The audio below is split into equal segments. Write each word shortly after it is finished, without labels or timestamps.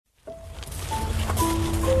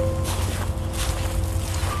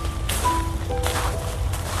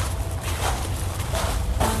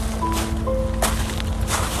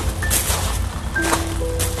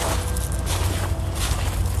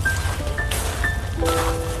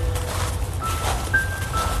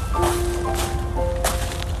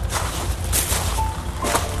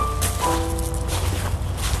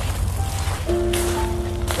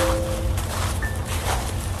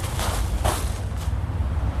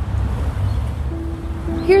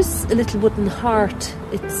Here's a little wooden heart.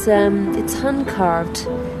 It's hand carved.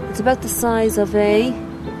 It's about the size of a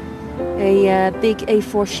big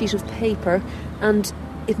A4 sheet of paper, and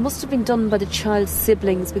it must have been done by the child's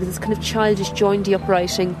siblings because it's kind of childish jointy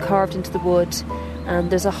upwriting carved into the wood, and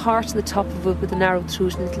there's a heart on the top of it with an arrow through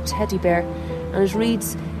it and a little teddy bear, and it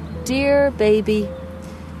reads, "Dear baby,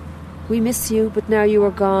 we miss you, but now you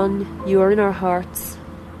are gone, you are in our hearts.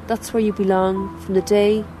 That's where you belong from the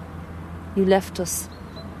day you left us,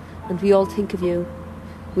 and we all think of you.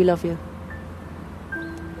 We love you."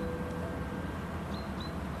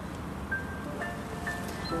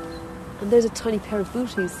 And there's a tiny pair of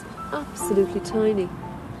booties, absolutely tiny,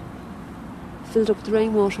 filled up with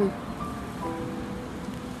rainwater.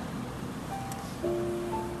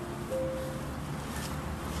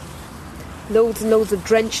 Loads and loads of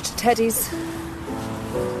drenched teddies.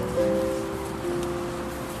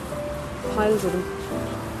 Piles of them.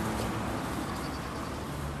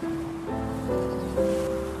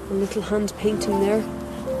 A little hand painting there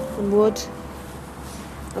on wood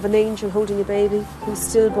of an angel holding a baby who's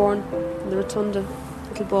stillborn in the rotunda,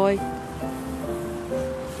 little boy.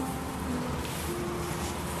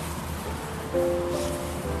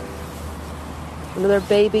 Another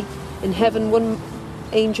baby in heaven, one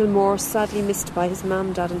angel more, sadly missed by his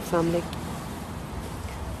mum, dad and family.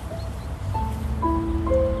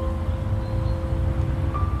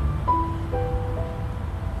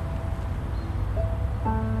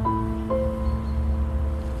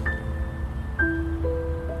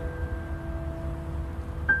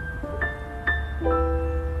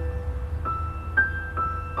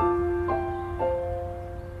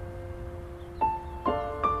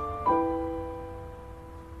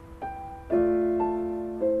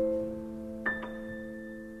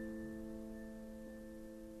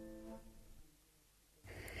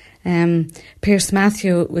 Pierce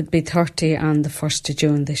Matthew would be 30 on the 1st of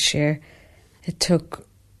June this year. It took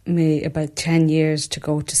me about 10 years to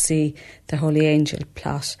go to see the Holy Angel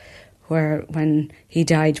plot, where when he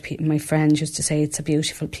died, my friends used to say it's a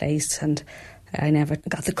beautiful place, and I never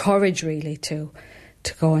got the courage really to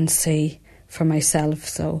go and see for myself.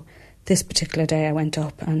 So this particular day I went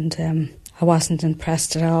up, and I wasn't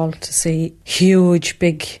impressed at all to see huge,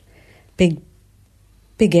 big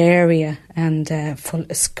area and full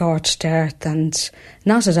of scorched earth, and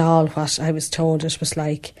not at all what I was told it was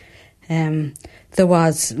like. There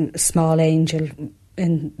was a small angel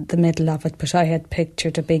in the middle of it, but I had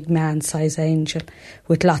pictured a big man-size angel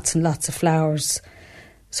with lots and lots of flowers.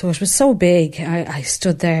 So it was so big, I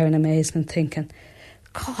stood there in amazement thinking,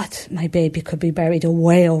 God, my baby could be buried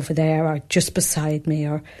way over there or just beside me.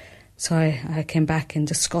 So I came back in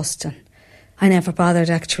disgust, and I never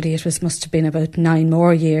bothered actually. It must have been about 9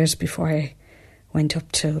 more years before I went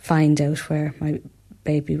up to find out where my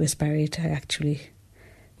baby was buried. I actually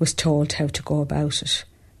was told how to go about it.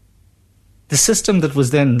 The system that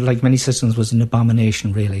was then, like many systems, was an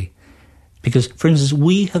abomination really. Because, for instance,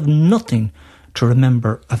 we have nothing to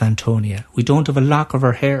remember of Antonia. We don't have a lock of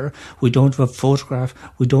her hair, we don't have a photograph,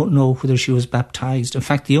 we don't know whether she was baptised. In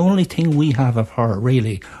fact, the only thing we have of her,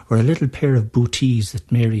 really, were a little pair of booties that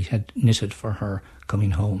Mary had knitted for her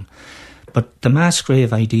coming home. But the mass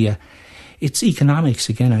grave idea, it's economics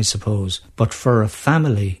again, I suppose, but for a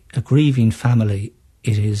family, a grieving family,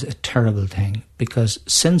 it is a terrible thing, because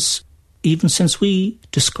even since we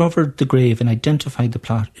discovered the grave and identified the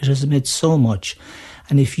plot, it has made so much.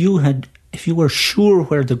 And if you were sure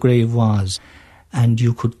where the grave was and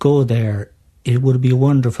you could go there, it would be a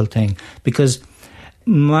wonderful thing. Because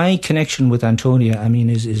my connection with Antonia,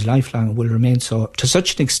 is lifelong, will remain so, to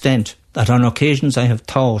such an extent that on occasions I have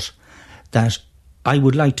thought that I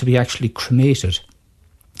would like to be actually cremated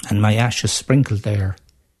and my ashes sprinkled there.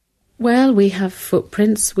 Well, we have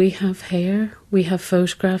footprints, we have hair, we have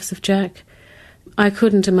photographs of Jack. I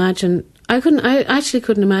actually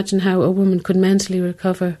couldn't imagine how a woman could mentally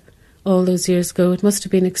recover all those years ago. It must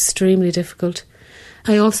have been extremely difficult.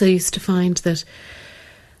 I also used to find that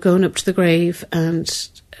going up to the grave and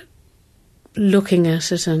looking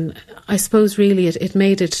at it, and I suppose really it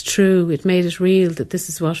made it true, it made it real that this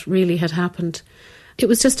is what really had happened. It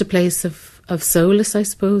was just a place of solace, I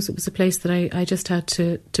suppose. It was a place that I just had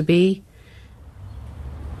to be.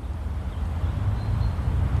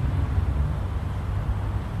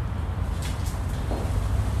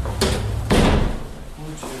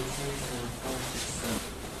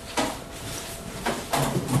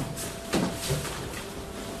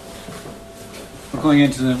 We're going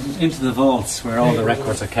into the vaults where all the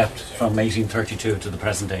records are kept from 1832 to the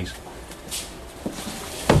present date.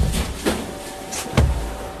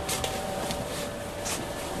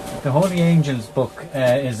 The Holy Angels book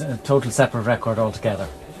is a total separate record altogether,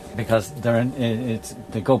 because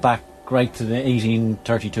they go back right to the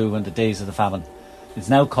 1832 and the days of the famine. It's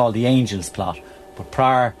now called the Angels Plot, but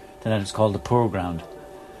prior to that it was called the Poor Ground.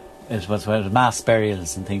 It was where the mass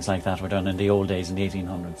burials and things like that were done in the old days in the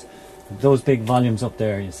 1800s. Those big volumes up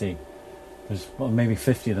there, you see, there's maybe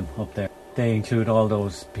 50 of them up there. They include all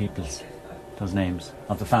those people's, those names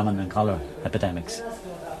of the famine and cholera epidemics.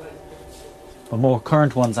 But more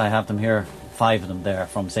current ones, I have them here, 5 of them there,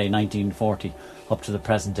 from say 1940 up to the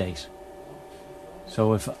present date.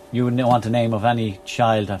 So if you would want a name of any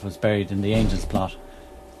child that was buried in the Angels Plot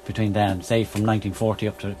between then, say from 1940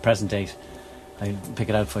 up to the present date, I'll pick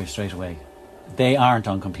it out for you straight away. They aren't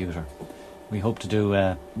on computer. We hope to do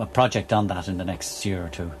a project on that in the next year or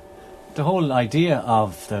two. The whole idea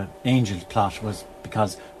of the Angels Plot was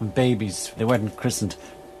because when babies, they weren't christened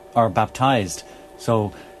or baptised,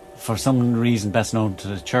 so for some reason best known to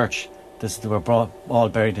the church, they were all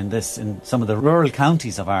buried in some of the rural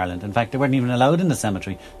counties of Ireland. In fact, they weren't even allowed in the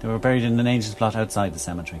cemetery. They were buried in an Angels Plot outside the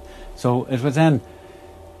cemetery. So it was then,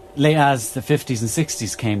 as the 50s and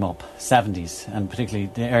 60s came up, 70s, and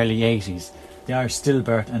particularly the early 80s, the Irish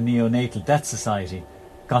Stillbirth and Neonatal Death Society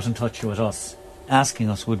got in touch with us, asking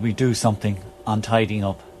us would we do something on tidying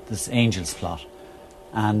up this Angels Plot.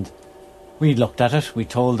 And we looked at it. We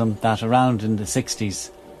told them that around in the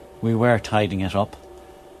 60s we were tidying it up,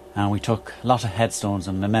 and we took a lot of headstones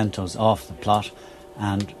and mementos off the plot,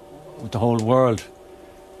 and the whole world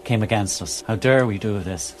came against us. How dare we do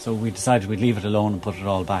this? So we decided we'd leave it alone and put it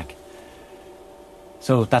all back.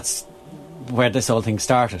 So that's where this whole thing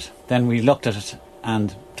started. Then we looked at it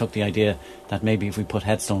and took the idea that maybe if we put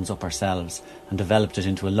headstones up ourselves and developed it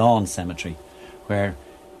into a lawn cemetery, where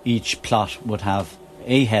each plot would have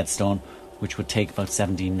a headstone which would take about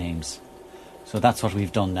 17 names. So that's what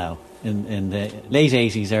we've done now. In the late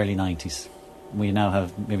 80s, early 90s, we now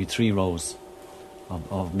have maybe 3 rows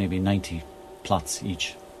of maybe 90 plots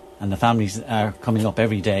each. And the families are coming up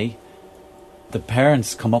every day. The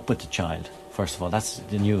parents come up with the child, first of all. That's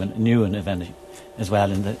the new event as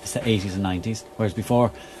well in the 80s and 90s. Whereas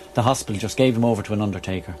before, the hospital just gave them over to an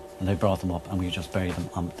undertaker and they brought them up and we just buried them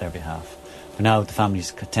on their behalf. But now the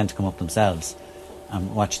families tend to come up themselves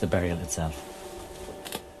and watch the burial itself.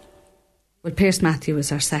 Well, Pierce Matthew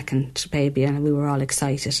was our second baby and we were all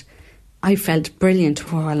excited. I felt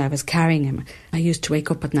brilliant while I was carrying him. I used to wake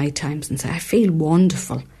up at night times and say, I feel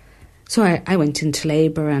wonderful. So I went into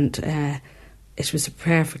labour and it was a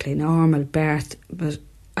perfectly normal birth. But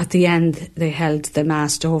at the end, they held the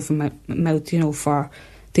mask over my mouth, for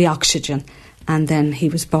the oxygen. And then he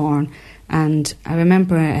was born. And I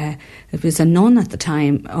remember it was a nun at the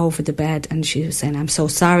time over the bed and she was saying, I'm so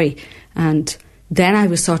sorry. And then I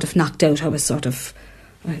was sort of knocked out. I was sort of,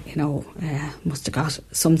 must have got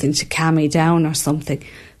something to calm me down or something.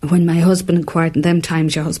 When my husband inquired, in them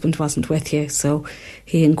times your husband wasn't with you, so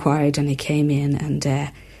he inquired and he came in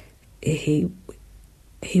and he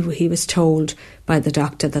was told by the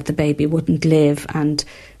doctor that the baby wouldn't live, and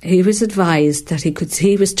he was advised that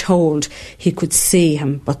he was told he could see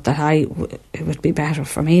him, but that it would be better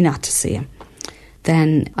for me not to see him.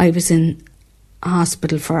 Then I was in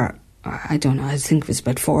hospital for, I don't know, I think it was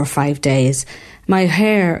about 4 or 5 days. My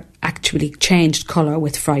hair actually changed colour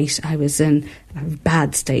with fright. I was in a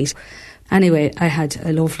bad state. Anyway, I had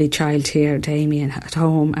a lovely child here, Damien, at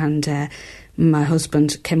home, and my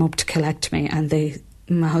husband came up to collect me, and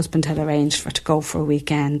my husband had arranged to go for a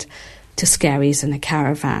weekend to Skerries in a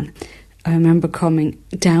caravan. I remember coming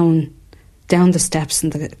down the steps in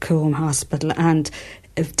the Coombe Hospital, and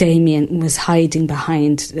Damien was hiding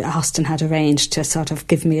behind. Austin had arranged to sort of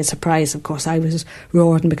give me a surprise. Of course, I was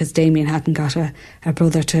roaring because Damien hadn't got a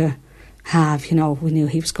brother to have. We knew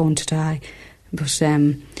he was going to die. But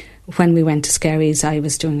when we went to Skerries, I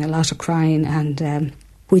was doing a lot of crying, and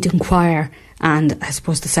we'd inquire. And I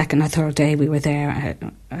suppose the second or third day we were there,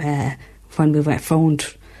 when we were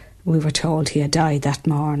phoned, we were told he had died that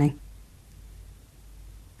morning.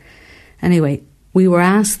 Anyway, we were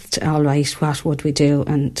asked, all right, what would we do?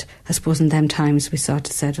 And I suppose in them times we sort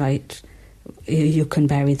of said, right, you can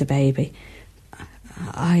bury the baby.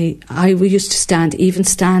 We used to stand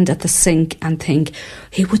at the sink and think,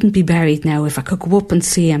 he wouldn't be buried now if I could go up and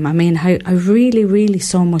see him. I mean, I really, really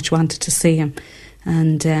so much wanted to see him.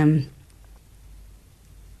 And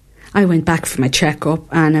I went back for my check-up,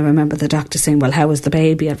 and I remember the doctor saying, well, how was the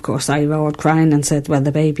baby? Of course, I roared crying and said, well,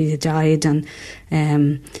 the baby died.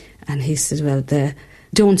 And he said, well,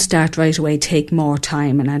 don't start right away, take more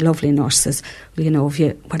time. And our lovely nurse says, well, you know, if you,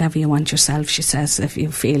 whatever you want yourself, she says, if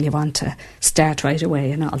you feel you want to start right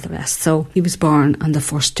away and all the rest. So he was born on the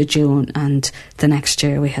 1st of June, and the next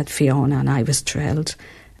year we had Fiona, and I was thrilled,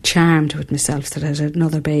 charmed with myself that I had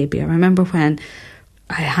another baby. I remember when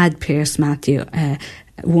I had Pierce Matthew,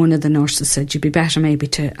 one of the nurses said, you'd be better maybe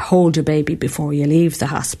to hold your baby before you leave the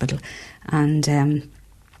hospital. And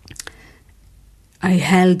I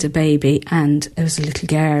held a baby, and it was a little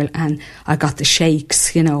girl, and I got the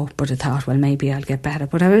shakes, you know, but I thought, well, maybe I'll get better.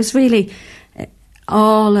 But I was really,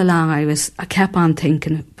 all along, I kept on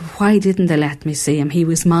thinking, why didn't they let me see him? He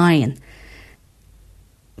was mine.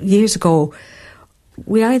 Years ago,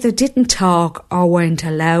 we either didn't talk or weren't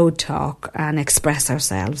allowed to talk and express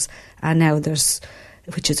ourselves. And now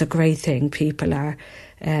which is a great thing, people are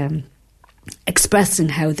expressing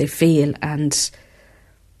how they feel and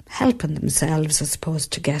helping themselves, I suppose,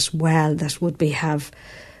 to get well, that would have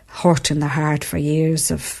hurt in their heart for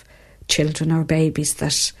years, of children or babies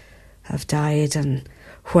that have died, and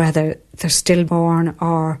whether they're stillborn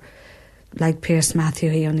or, like Pierce Matthew,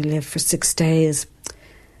 he only lived for 6 days.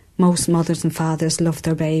 Most mothers and fathers love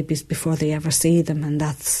their babies before they ever see them, and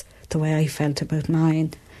that's the way I felt about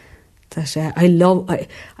mine. That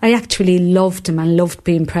I actually loved him and loved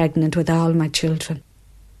being pregnant with all my children.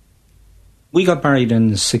 We got married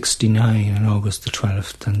in '69 on August the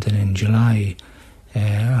 12th, and then in July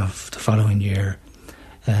of the following year,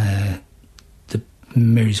 the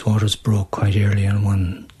Mary's waters broke quite early on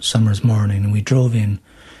one summer's morning, and we drove in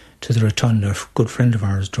to the Rotunda. A good friend of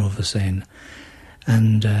ours drove us in,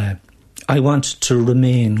 and I wanted to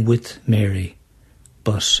remain with Mary,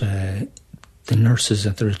 but the nurses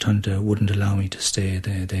at the Rotunda wouldn't allow me to stay.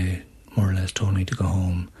 They more or less told me to go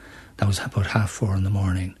home. That was about 4:30 in the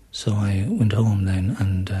morning. So I went home then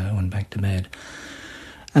and went back to bed.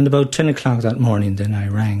 And about 10 o'clock that morning, then I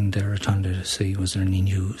rang the Rotunda to see was there any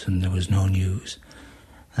news, and there was no news.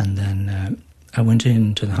 And then I went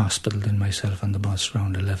into the hospital then myself on the bus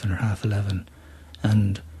around 11 or 11:30,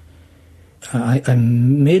 and I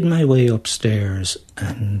made my way upstairs,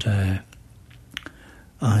 and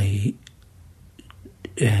I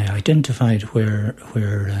identified where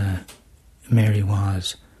Mary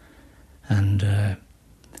was, and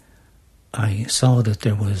I saw that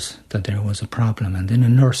there was a problem. And then a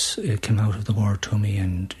nurse came out of the ward to me,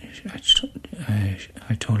 and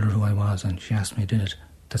I told her who I was, and she asked me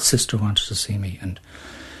that sister wanted to see me and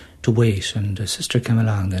to wait. And the sister came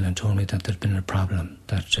along then and told me that there'd been a problem,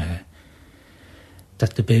 that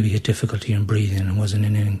the baby had difficulty in breathing and was in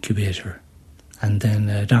an incubator. And then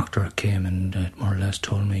a doctor came and more or less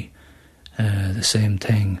told me the same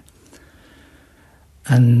thing.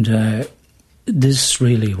 And this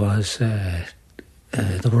really was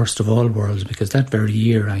the worst of all worlds, because that very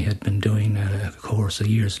year I had been doing a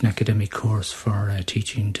year's academic course for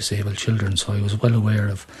teaching disabled children, so I was well aware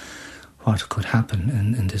of what could happen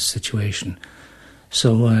in this situation.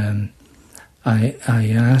 So I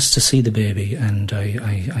asked to see the baby, and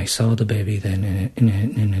I saw the baby then in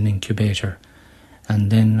an incubator. And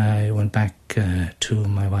then I went back to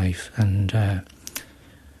my wife and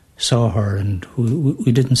saw her, and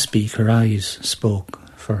we didn't speak. Her eyes spoke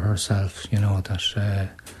for herself, you know,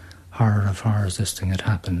 that horror of horrors, this thing had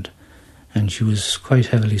happened. And she was quite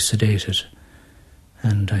heavily sedated,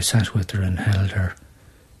 and I sat with her and held her,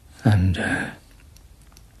 and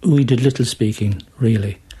we did little speaking,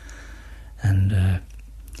 really. And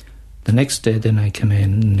the next day then I came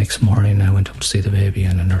in, the next morning I went up to see the baby,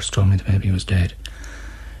 and the nurse told me the baby was dead.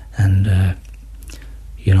 And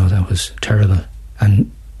you know, that was terrible.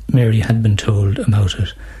 And Mary had been told about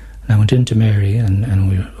it. And I went into Mary, and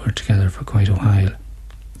we were together for quite a while.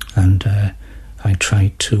 And I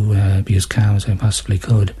tried to be as calm as I possibly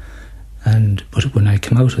could. But when I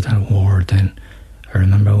came out of that ward then, I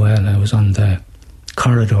remember well, I was on the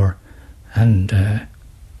corridor, and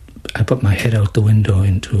I put my head out the window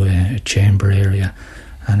into a chamber area,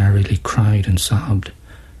 and I really cried and sobbed.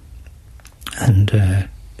 And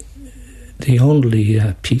the only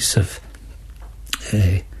piece of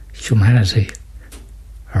humanity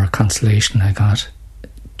or consolation I got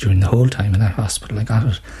during the whole time in that hospital, I got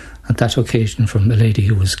it at that occasion from the lady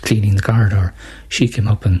who was cleaning the corridor. She came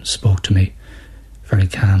up and spoke to me very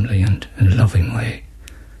calmly and in a loving way.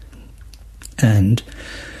 And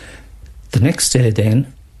the next day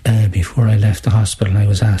then, before I left the hospital, I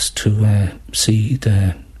was asked to see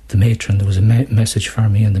the matron. There was a message for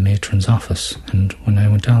me in the matron's office, and when I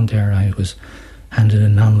went down there I was handed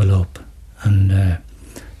an envelope, and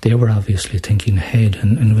they were obviously thinking ahead,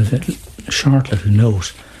 and it was a short little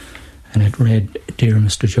note, and it read, "Dear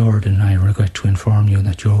Mr. Jordan, I regret to inform you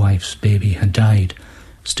that your wife's baby had died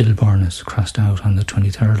stillborn is crossed out on the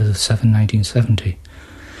 23rd of the 7th, 1970.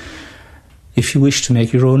 If you wish to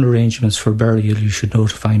make your own arrangements for burial, you should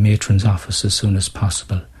notify matron's office as soon as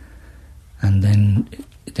possible. And then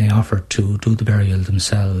they offered to do the burial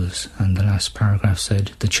themselves, and the last paragraph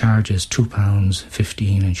said the charge is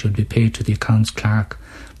 £2.15 and should be paid to the accounts clerk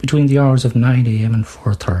between the hours of 9 a.m. and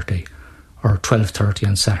 4:30 or 12:30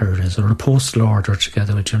 on Saturdays, or a postal order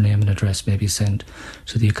together with your name and address may be sent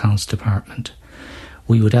to the accounts department.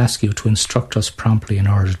 We would ask you to instruct us promptly in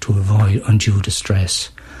order to avoid undue distress.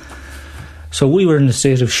 So we were in a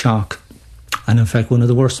state of shock. And in fact, one of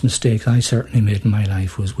the worst mistakes I certainly made in my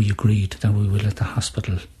life was we agreed that we would let the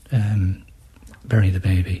hospital bury the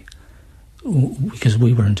baby, because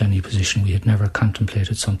we weren't in any position. We had never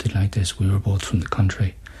contemplated something like this. We were both from the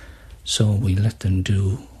country. So we let them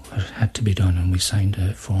do what had to be done, and we signed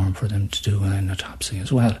a form for them to do an autopsy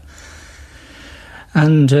as well.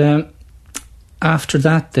 And after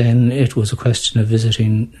that then, it was a question of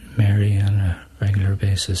visiting Mary on a regular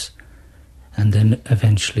basis. And then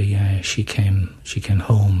eventually she came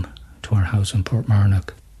home to our house in Portmarnock.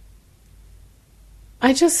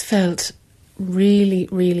 I just felt really,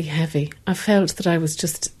 really heavy. I felt that I was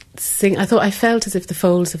just I felt as if the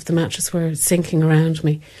folds of the mattress were sinking around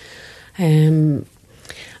me. And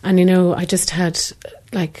I just had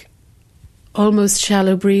like almost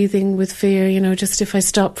shallow breathing with fear, just if I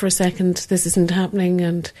stop for a second, this isn't happening.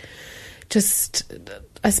 And just,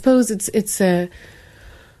 I suppose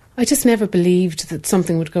I just never believed that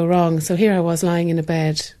something would go wrong. So here I was lying in a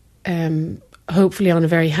bed, hopefully on a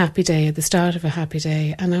very happy day, at the start of a happy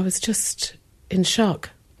day, and I was just in shock.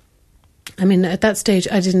 I mean, at that stage,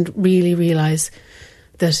 I didn't really realise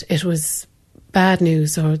that it was bad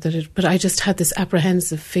news, but I just had this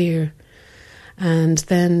apprehensive fear. And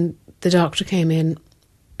then the doctor came in,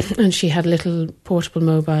 and she had a little portable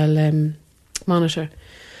mobile monitor.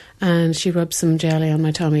 And she rubbed some jelly on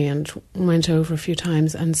my tummy and went over a few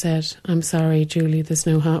times and said, "I'm sorry, Julie, there's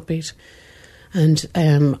no heartbeat." And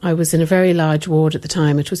I was in a very large ward at the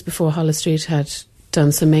time. It was before Holles Street had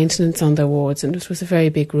done some maintenance on their wards, and it was a very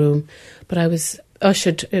big room. But I was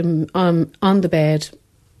ushered on the bed,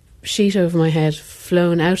 sheet over my head,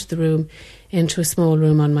 flown out of the room into a small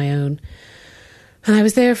room on my own. And I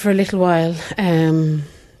was there for a little while,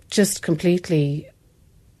 just completely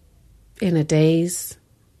in a daze.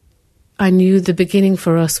 I knew the beginning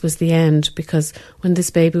for us was the end, because when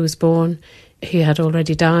this baby was born, he had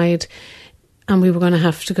already died, and we were going to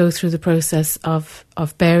have to go through the process of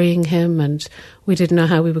burying him, and we didn't know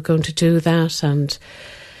how we were going to do that. And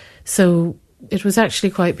so it was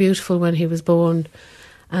actually quite beautiful when he was born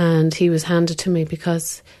and he was handed to me,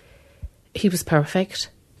 because he was perfect.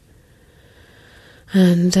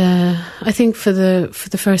 And I think for the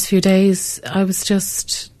first few days I was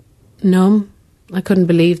just numb. I couldn't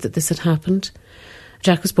believe that this had happened.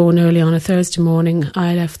 Jack was born early on a Thursday morning.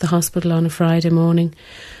 I left the hospital on a Friday morning.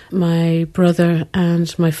 My brother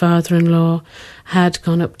and my father-in-law had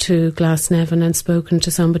gone up to Glasnevin and spoken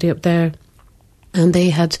to somebody up there, and they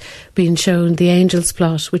had been shown the Angels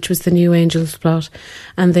Plot, which was the new Angels Plot,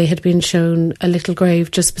 and they had been shown a little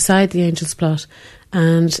grave just beside the Angels Plot.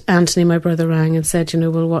 And Anthony, my brother, rang and said,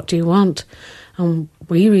 well, what do you want? And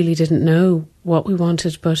we really didn't know what we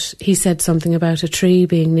wanted, but he said something about a tree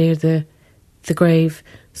being near the grave.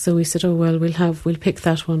 So we said, oh, well, we'll pick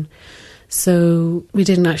that one. So we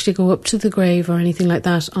didn't actually go up to the grave or anything like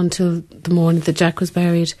that until the morning that Jack was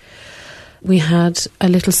buried. We had a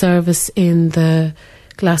little service in the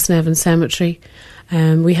Glasnevin cemetery.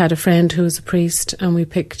 We had a friend who was a priest, and we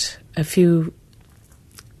picked a few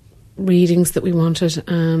readings that we wanted,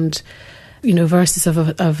 and verses of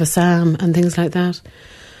a psalm and things like that.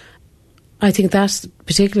 I think that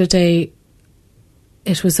particular day,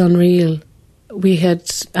 it was unreal.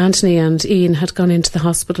 Anthony and Ian had gone into the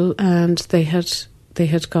hospital, and they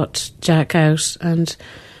had got Jack out, and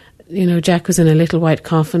Jack was in a little white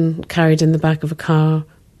coffin carried in the back of a car,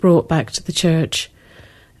 brought back to the church.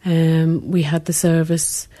 We had the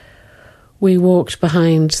service. We walked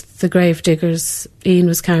behind the grave diggers. Ian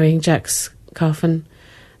was carrying Jack's coffin.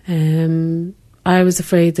 I was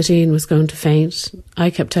afraid that Ian was going to faint. I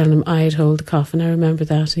kept telling him I'd hold the coffin. I remember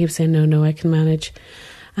that. And he was saying, no, I can manage.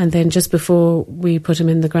 And then just before we put him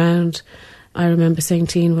in the ground, I remember saying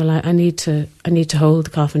to Ian, well, I need to hold the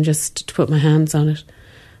coffin, just to put my hands on it.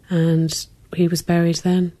 And he was buried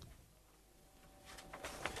then.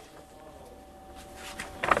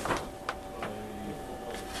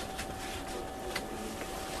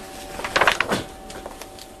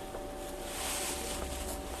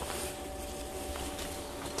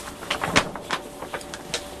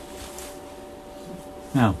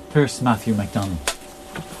 Now, Pierce Matthew MacDonald.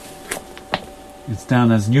 It's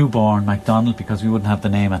down as newborn MacDonald because we wouldn't have the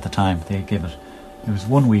name at the time they gave it. It was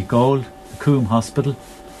 1 week old, the Coombe Hospital.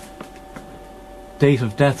 Date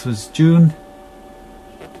of death was June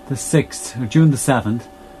the 6th, or June the 7th,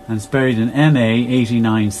 and it's buried in MA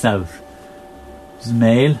 89 South. It was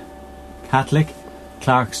male, Catholic,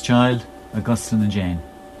 Clark's child, Augustine and Jane.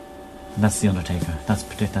 And that's the undertaker. That's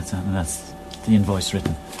the invoice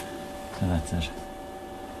written. So that's it.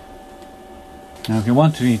 Now if you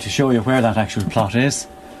want me to show you where that actual plot is,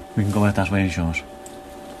 we can go out that way and show it.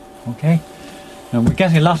 Okay? Now we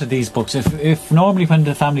get a lot of these books. If normally when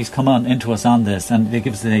the families come on into us on this, and they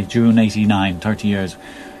give us the date June 89, 30 years,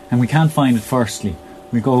 and we can't find it firstly,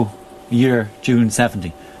 we go a year, June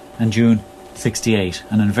 70 and June 68,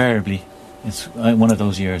 and invariably it's one of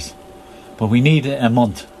those years. But we need a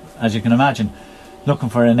month, as you can imagine. Looking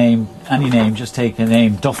for a name, any name, just take a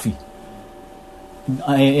name, Duffy.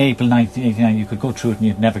 April 1989, you could go through it and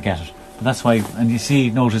you'd never get it. But that's why, and you see,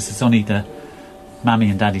 notice it's only the mammy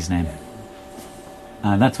and daddy's name.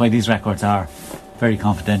 And that's why these records are very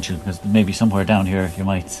confidential, because maybe somewhere down here you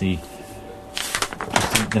might see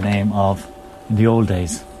the name of, in the old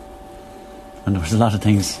days. And there was a lot of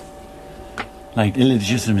things like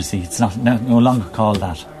illegitimacy. It's no longer called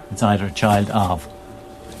that. It's either a child of.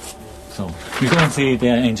 So we go and see the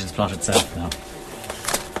Angel's Plot itself now.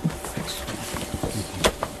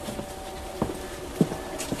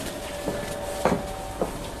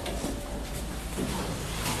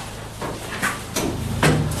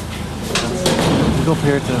 Up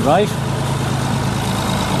here to the right.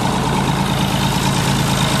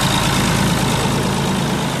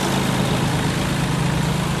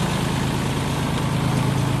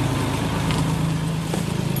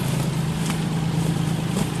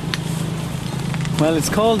 Well, it's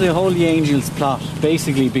called the Holy Angel's Plot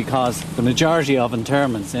basically because the majority of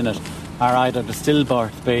interments in it are either the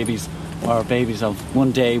stillbirth babies or babies of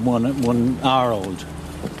 1 day, 1 hour old,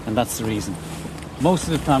 and that's the reason. Most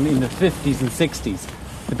of the time in the 50s and 60s,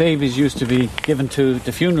 the babies used to be given to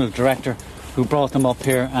the funeral director who brought them up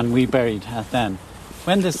here and we buried at then.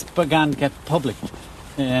 When this began to get public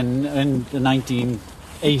in the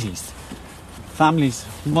 1980s, families,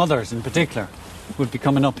 mothers in particular, would be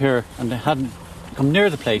coming up here and they hadn't come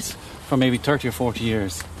near the place for maybe 30 or 40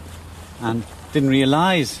 years and didn't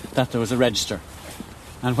realise that there was a register.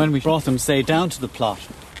 And when we brought them, say, down to the plot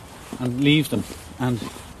and leave them, and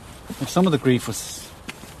some of the grief was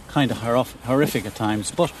kind of horrific at times,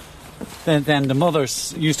 but then the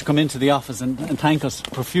mothers used to come into the office and thank us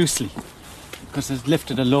profusely because it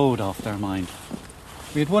lifted a load off their mind.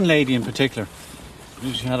 We had one lady in particular,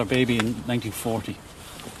 she had her baby in 1940,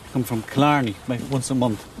 come from Killarney once a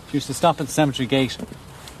month. She used to stop at the cemetery gate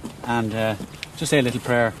and just say a little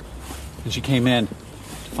prayer, and she came in to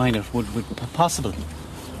find out would it be possible.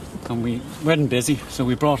 And we weren't busy, so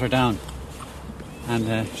we brought her down.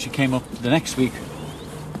 And she came up the next week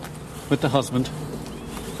with the husband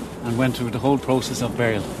and went through the whole process of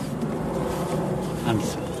burial. And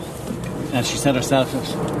as she said herself, it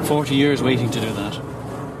was 40 years waiting to do that.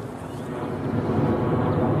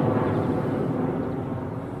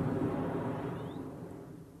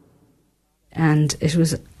 And it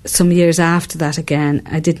was some years after that again,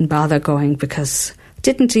 I didn't bother going because I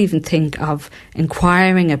didn't even think of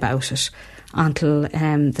inquiring about it until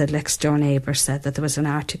the next door neighbour said that there was an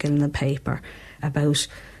article in the paper about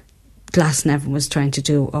Glasnevin was trying to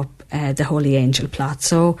do up the Holy Angel Plot.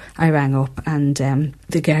 So I rang up and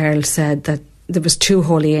the girl said that there was 2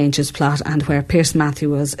 Holy Angels Plot, and where Pierce Matthew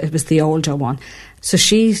was, it was the older one. So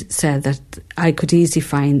she said that I could easily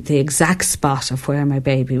find the exact spot of where my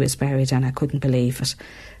baby was buried, and I couldn't believe it,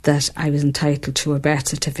 that I was entitled to a birth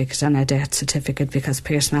certificate and a death certificate because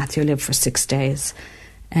Pierce Matthew lived for 6 days.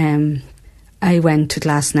 I went to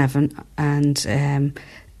Glasnevin and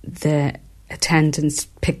the attendants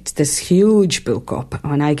picked this huge book up.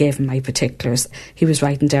 When I gave him my particulars, he was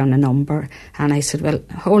writing down a number, and I said, well,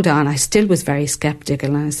 hold on. I still was very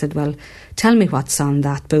sceptical, and I said, well, tell me what's on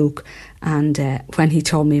that book. And when he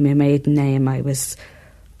told me my maiden name, I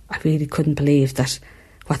really couldn't believe that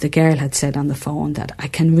what the girl had said on the phone, that I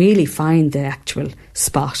can really find the actual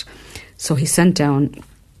spot. So he sent down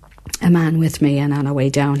a man with me, and on our way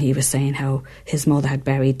down he was saying how his mother had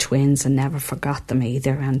buried twins and never forgot them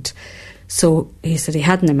either. And so he said he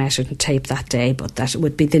hadn't a measuring tape that day, but that it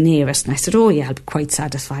would be the nearest. And I said, oh yeah, I'll be quite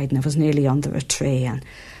satisfied. And I was nearly under a tree, and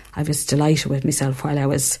I was delighted with myself while I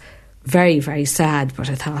was very, very sad. But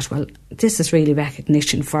I thought, well, this is really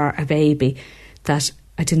recognition for a baby that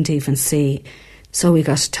I didn't even see. So we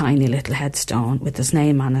got a tiny little headstone with his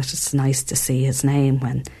name on it. It's nice to see his name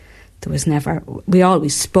when there was never... We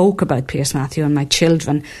always spoke about Pierce Matthew, and my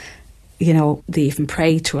children you know, they even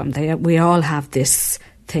pray to him. We all have this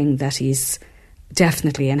thing that he's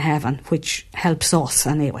definitely in heaven, which helps us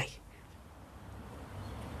anyway.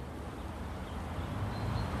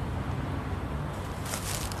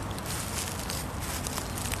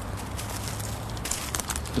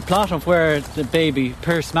 The plot of where the baby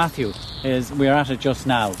Pierce Matthew is, we're at it just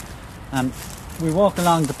now. And we walk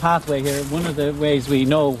along the pathway here. One of the ways we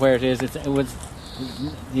know where it is,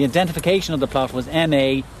 the identification of the plot was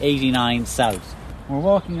MA 89 South. We're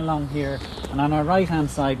walking along here, and on our right hand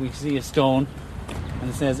side we see a stone, and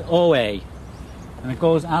it says OA, and it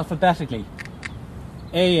goes alphabetically,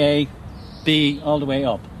 AA, B, all the way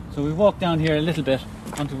up. So we walk down here a little bit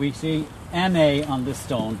until we see MA on this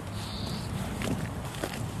stone,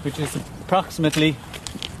 which is approximately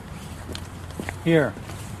here.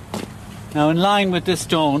 Now, in line with this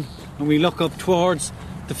stone, when we look up towards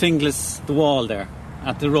the Finglas, the wall there,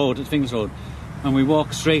 at the road, at Finglas Road, and we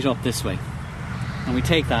walk straight up this way, and we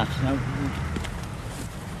take that.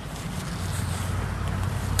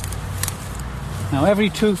 Now every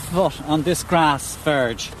 2 foot on this grass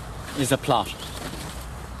verge is a plot.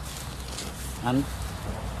 And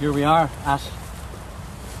here we are at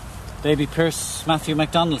baby Pierce Matthew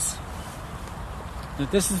MacDonald's. Now,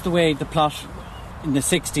 this is the way the plot in the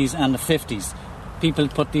 60s and the 50s. People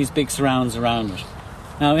put these big surrounds around it.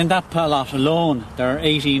 Now, in that plot alone, there are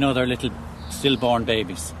 18 other little stillborn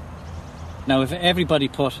babies. Now, if everybody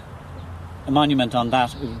put a monument on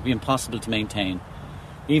that, it would be impossible to maintain.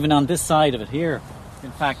 Even on this side of it here,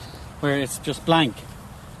 in fact, where it's just blank,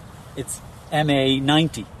 it's MA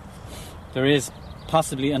 90. There is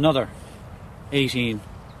possibly another 18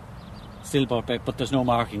 stillborn babies, but there's no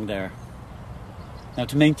marking there. Now,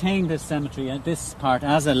 to maintain this cemetery, this part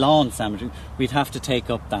as a lawn cemetery, we'd have to take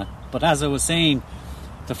up that. But as I was saying,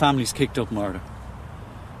 the family's kicked up murder.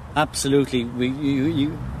 Absolutely,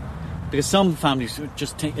 because some families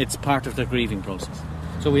just it's part of their grieving process.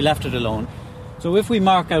 So we left it alone. So if we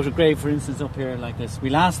mark out a grave, for instance, up here like this,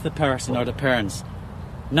 we'll ask the person or the parents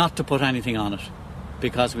not to put anything on it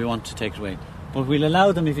because we want to take it away. But we'll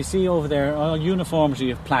allow them, if you see over there, all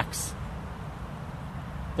uniformity of plaques.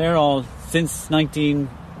 They're all since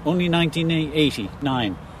only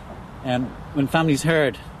 1989. When families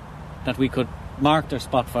heard that we could mark their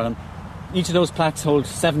spot for them, each of those plaques holds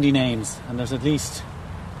 70 names, and there's at least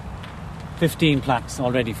 15 plaques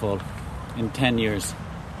already full in 10 years.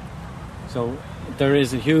 So there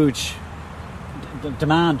is a huge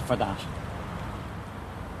demand for that.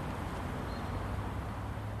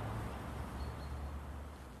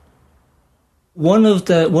 One of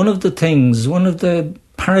the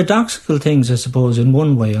paradoxical things, I suppose, in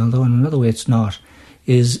one way, although in another way it's not,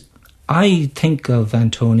 is I think of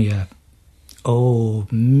Antonia,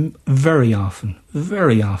 very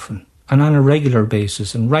often, and on a regular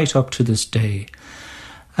basis, and right up to this day.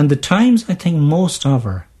 And the times I think most of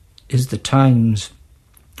her is the times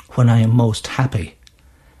when I am most happy.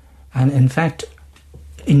 And in fact,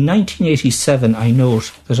 in 1987, I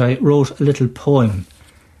note that I wrote a little poem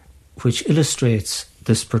which illustrates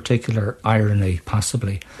this particular irony,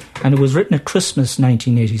 possibly. And it was written at Christmas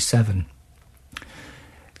 1987.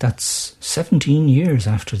 That's 17 years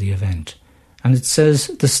after the event. And it says,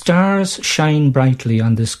 "The stars shine brightly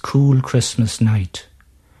on this cool Christmas night.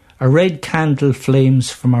 A red candle flames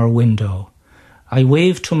from our window. I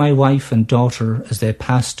wave to my wife and daughter as they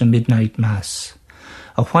pass to midnight mass.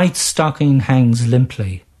 A white stocking hangs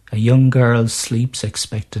limply. A young girl sleeps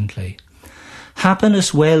expectantly.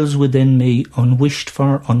 Happiness wells within me, unwished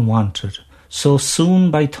for, unwanted. So soon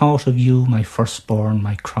by thought of you, my firstborn,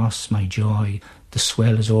 my cross, my joy, the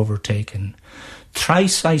swell is overtaken.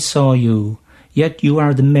 Thrice I saw you, yet you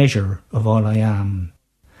are the measure of all I am.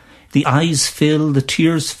 The eyes fill, the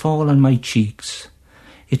tears fall on my cheeks.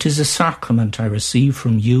 It is a sacrament I receive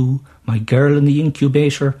from you, my girl in the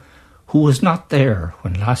incubator, who was not there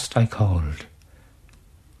when last I called,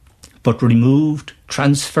 but removed,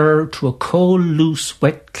 transferred to a cold, loose,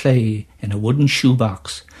 wet clay in a wooden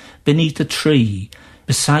shoebox beneath a tree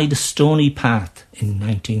beside a stony path in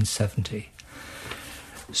 1970.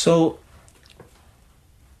 So,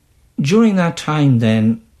 during that time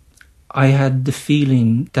then, I had the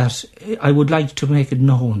feeling that I would like to make it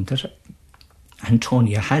known that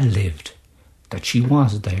Antonia had lived, that she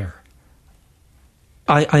was there.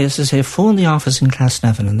 I as I say, phoned the office in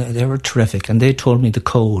Glasnevin, and they were terrific, and they told me the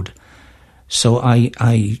code. So I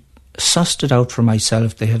sussed it out for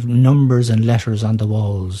myself. They have numbers and letters on the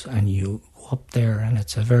walls, and you go up there, and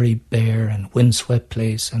it's a very bare and windswept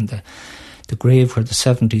place, and the grave where the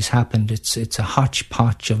 70s happened, it's a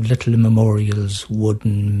hodgepodge of little memorials,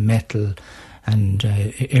 wooden, metal, and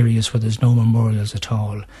areas where there's no memorials at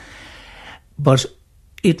all. But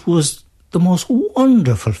it was the most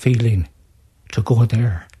wonderful feeling to go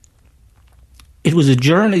there. It was a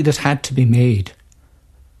journey that had to be made.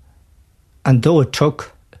 And though it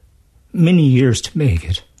took many years to make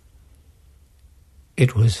it,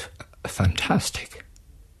 it was fantastic.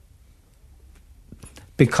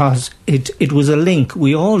 Because it was a link.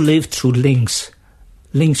 We all lived through links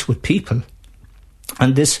with people.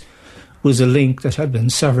 And this was a link that had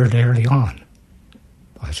been severed early on.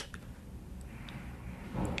 But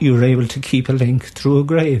you were able to keep a link through a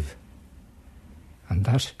grave. And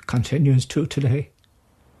that continues to today.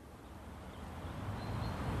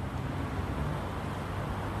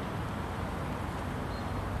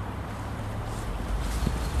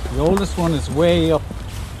 The oldest one is way up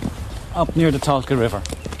near the Tolka River.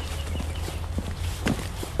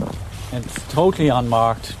 It's totally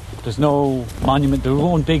unmarked. There's no monument. There's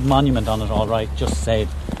one big monument on it, all right, just said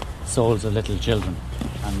souls of little children,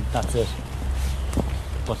 and that's it.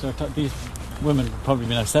 But these women would probably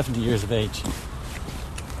be now 70 years of age.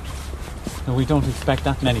 So we don't expect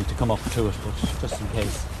that many to come up to it, but just in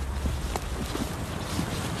case.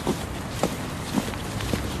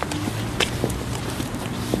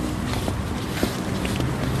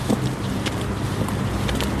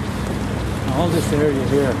 All this area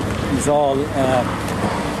here is all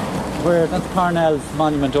where that's Parnell's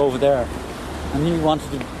monument over there, and he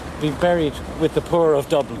wanted to be buried with the poor of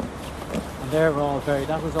Dublin, and they were all buried.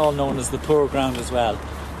 That was all known as the poor ground as well,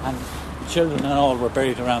 and children and all were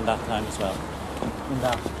buried around that time as well, in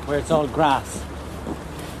that, where it's all grass.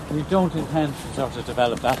 And you don't intend to sort of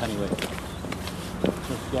develop that anyway,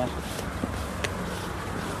 just yet.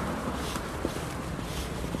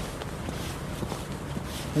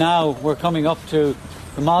 Now we're coming up to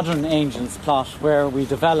the modern Angels plot, where we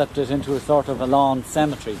developed it into a sort of a lawn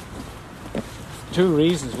cemetery. Two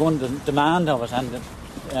reasons: one, the demand of it, and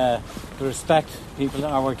the respect people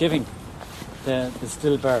were giving the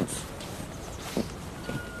stillbirths.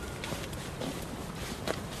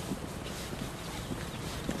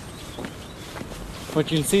 But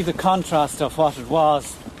you'll see the contrast of what it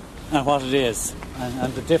was and what it is,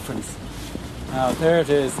 and the difference. Now there it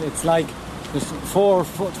is. It's like there's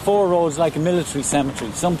four roads, like a military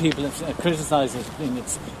cemetery. Some people have criticised it in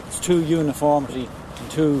its too uniformity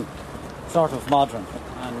and too sort of modern,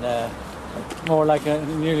 and more like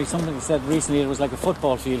nearly somebody said recently it was like a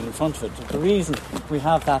football field in front of it. The reason we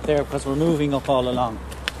have that there because we're moving up all along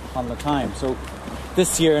on the time. So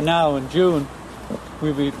this year now in June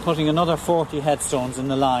we'll be putting another 40 headstones in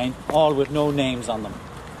the line, all with no names on them.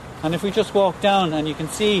 And if we just walk down, and you can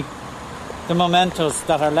see the mementos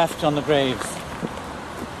that are left on the graves.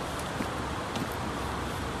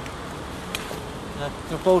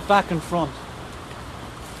 They're both back and front.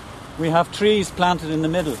 We have trees planted in the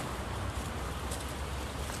middle.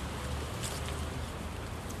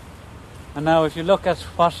 And now if you look at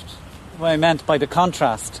what I meant by the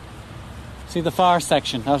contrast, see the far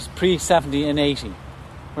section, that was pre-70 and 80,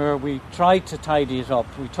 where we tried to tidy it up.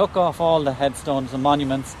 We took off all the headstones and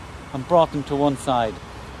monuments and brought them to one side.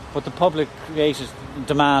 But the public created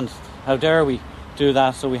demand, how dare we do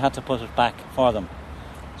that, so we had to put it back for them.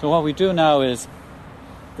 So what we do now is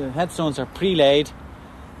the headstones are pre-laid,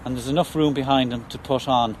 and there's enough room behind them to put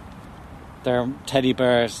on their teddy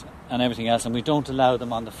bears and everything else, and we don't allow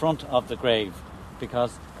them on the front of the grave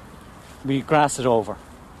because we grass it over.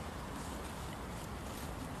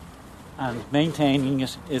 And maintaining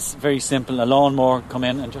it is very simple. A lawnmower come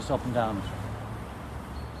in and just up and down it.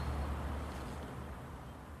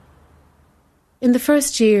 In the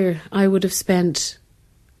first year, I would have spent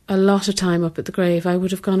a lot of time up at the grave. I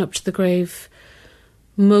would have gone up to the grave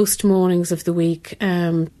most mornings of the week.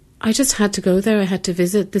 I just had to go there. I had to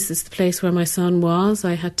visit. This is the place where my son was.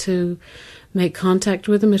 I had to make contact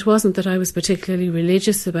with him. It wasn't that I was particularly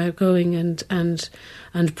religious about going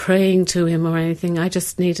and praying to him or anything. I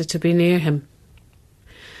just needed to be near him.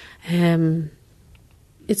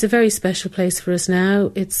 It's a very special place for us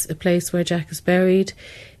now. It's a place where Jack is buried.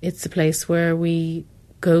 It's a place where we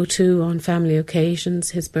go to on family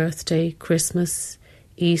occasions, his birthday, Christmas,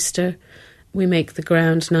 Easter. We make the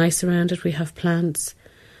ground nice around it. We have plants.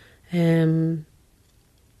 We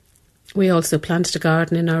also planted a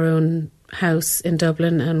garden in our own house in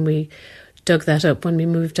Dublin, and we dug that up when we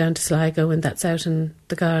moved down to Sligo, and that's out in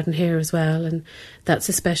the garden here as well. And that's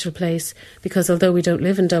a special place because although we don't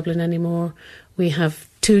live in Dublin anymore, we have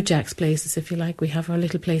two Jack's places, if you like. We have our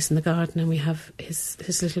little place in the garden, and we have his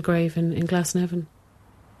little grave in Glasnevin.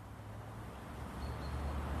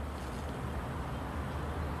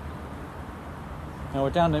 Now we're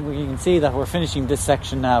down, and you can see that we're finishing this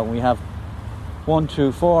section now. We have 1,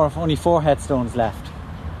 2, 4, only 4 headstones left.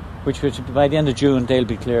 which by the end of June they'll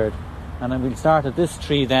be cleared. And then we'll start at this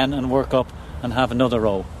tree then and work up and have another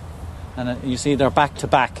row. And you see they're back to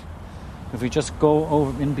back. If we just go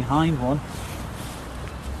over in behind one,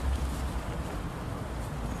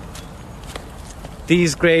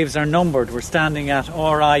 these graves are numbered. We're standing at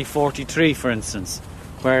RI 43, for instance,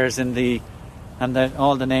 whereas in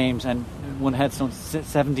all the names, and one headstone,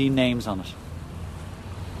 17 names on it.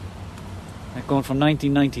 Like going from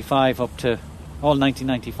 1995 up to all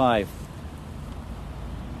 1995.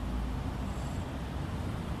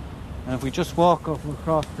 And if we just walk up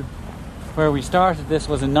across to where we started, this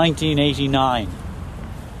was in 1989.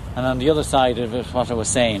 And on the other side of it, what I was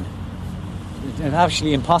saying, it's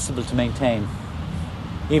actually impossible to maintain.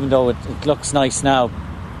 Even though it looks nice now,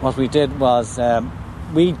 what we did was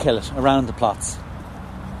weed kill it around the plots.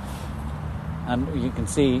 And you can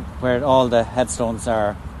see where all the headstones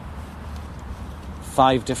are.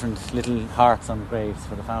 5 different little hearts on graves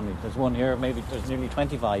for the family. There's one here, maybe there's nearly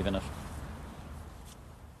 25 in it.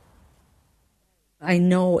 I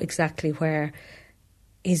know exactly where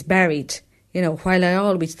he's buried, you know, while I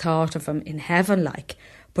always thought of him in heaven, like,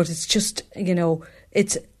 but it's just, you know,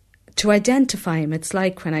 it's to identify him. It's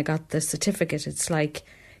like when I got the certificate, it's like,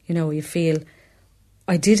 you know, you feel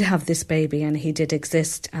I did have this baby and he did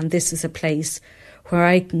exist, and this is a place where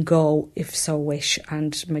I can go if so wish,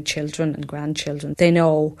 and my children and grandchildren, they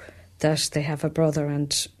know that they have a brother,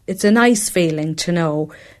 and it's a nice feeling to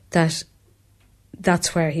know that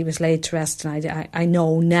that's where he was laid to rest, and I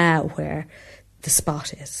know now where the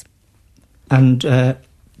spot is. And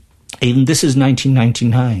even this is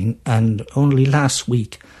 1999, and only last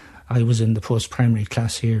week I was in the post-primary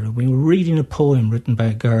class here, and we were reading a poem written by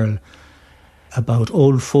a girl about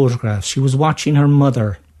old photographs. She was watching her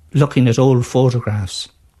mother looking at old photographs,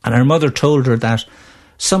 and her mother told her that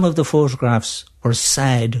some of the photographs were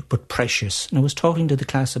sad but precious. And I was talking to the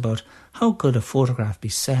class about how could a photograph be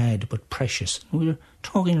sad but precious. And we were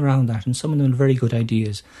talking around that, and some of them had very good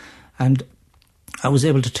ideas. And I was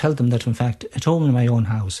able to tell them that, in fact, at home in my own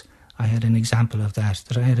house, I had an example of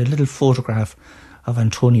that I had a little photograph of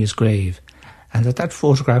Antonia's grave, and that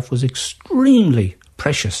photograph was extremely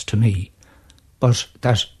precious to me, but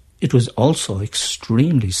that it was also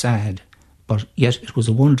extremely sad, but yet it was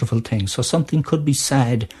a wonderful thing. So something could be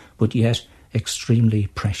sad, but yet extremely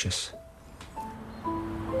precious.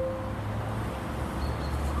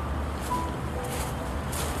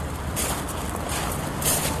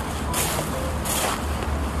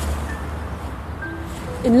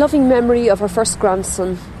 In loving memory of her first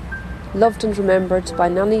grandson, loved and remembered by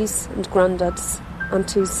nannies and granddads,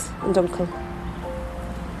 aunties and uncle.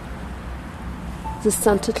 The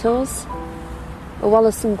Santa Claus, a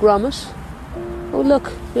Wallace and Gromit. Oh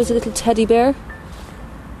look, there's a little teddy bear.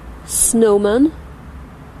 Snowman.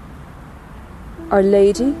 Our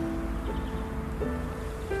Lady.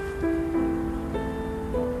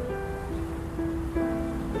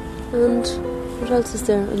 And what else is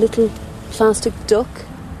there? A little plastic duck.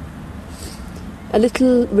 A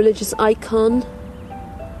little religious icon,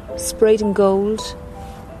 sprayed in gold.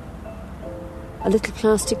 A little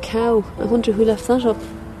plastic cow. I wonder who left that up.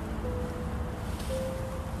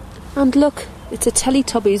 And look, it's a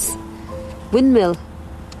Teletubbies windmill.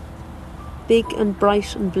 Big and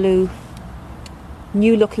bright and blue.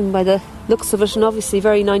 New looking by the looks of it, and obviously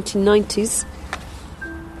very 1990s.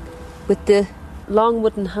 With the long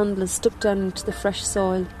wooden handles stuck down into the fresh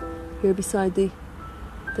soil here beside the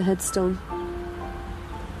headstone.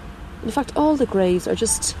 In fact, all the graves are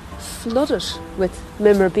just flooded with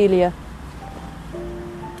memorabilia.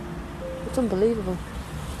 It's unbelievable.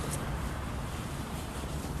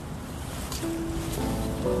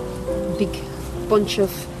 A big bunch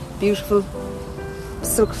of beautiful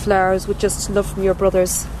silk flowers with just love from your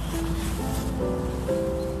brothers.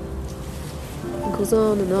 It goes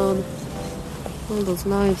on and on. All those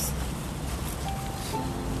lives.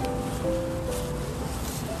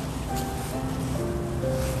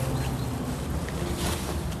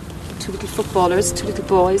 Two little footballers, two little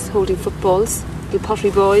boys holding footballs, little pottery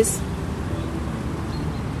boys.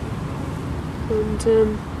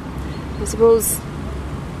 And I suppose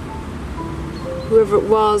whoever it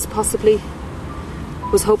was possibly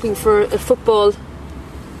was hoping for a football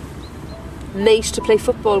mate to play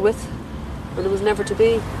football with, and it was never to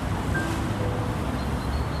be.